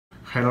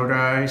Hello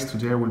guys,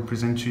 today I will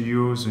present to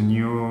you the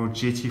new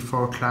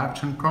GT4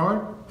 Clapton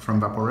Coil from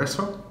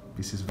Vaporesso.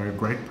 This is a very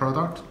great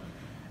product.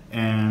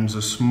 And the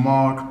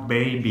Smok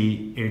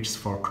Baby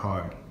H4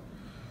 Coil.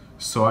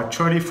 So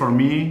actually for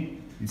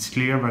me, it's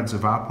clear that the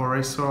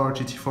Vaporesso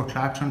GT4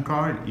 Clapton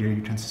Coil, here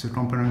you can see the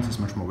component is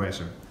much more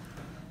better.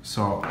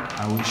 So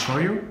I will show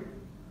you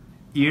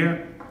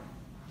here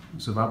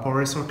the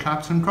Vaporesso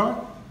Clapton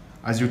Coil.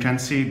 As you can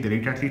see,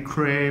 delicately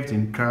carved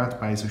and cut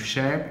by the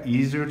shape,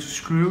 easier to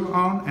screw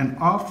on and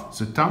off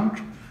the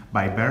tank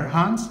by bare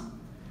hands.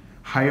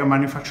 Higher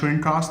manufacturing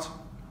cost,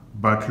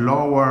 but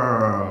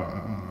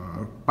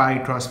lower buy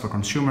cost for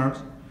consumers.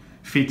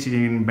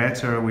 Fitting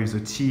better with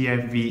the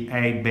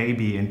TFV8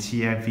 Baby and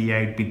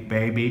TFV8 Big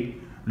Baby.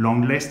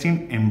 Long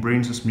lasting and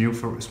brings a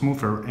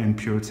smoother and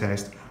pure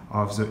taste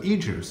of the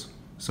edges.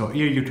 So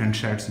here you can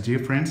check the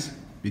difference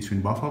between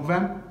both of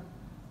them.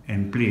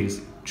 And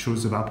please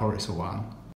choose the Vaporesso one.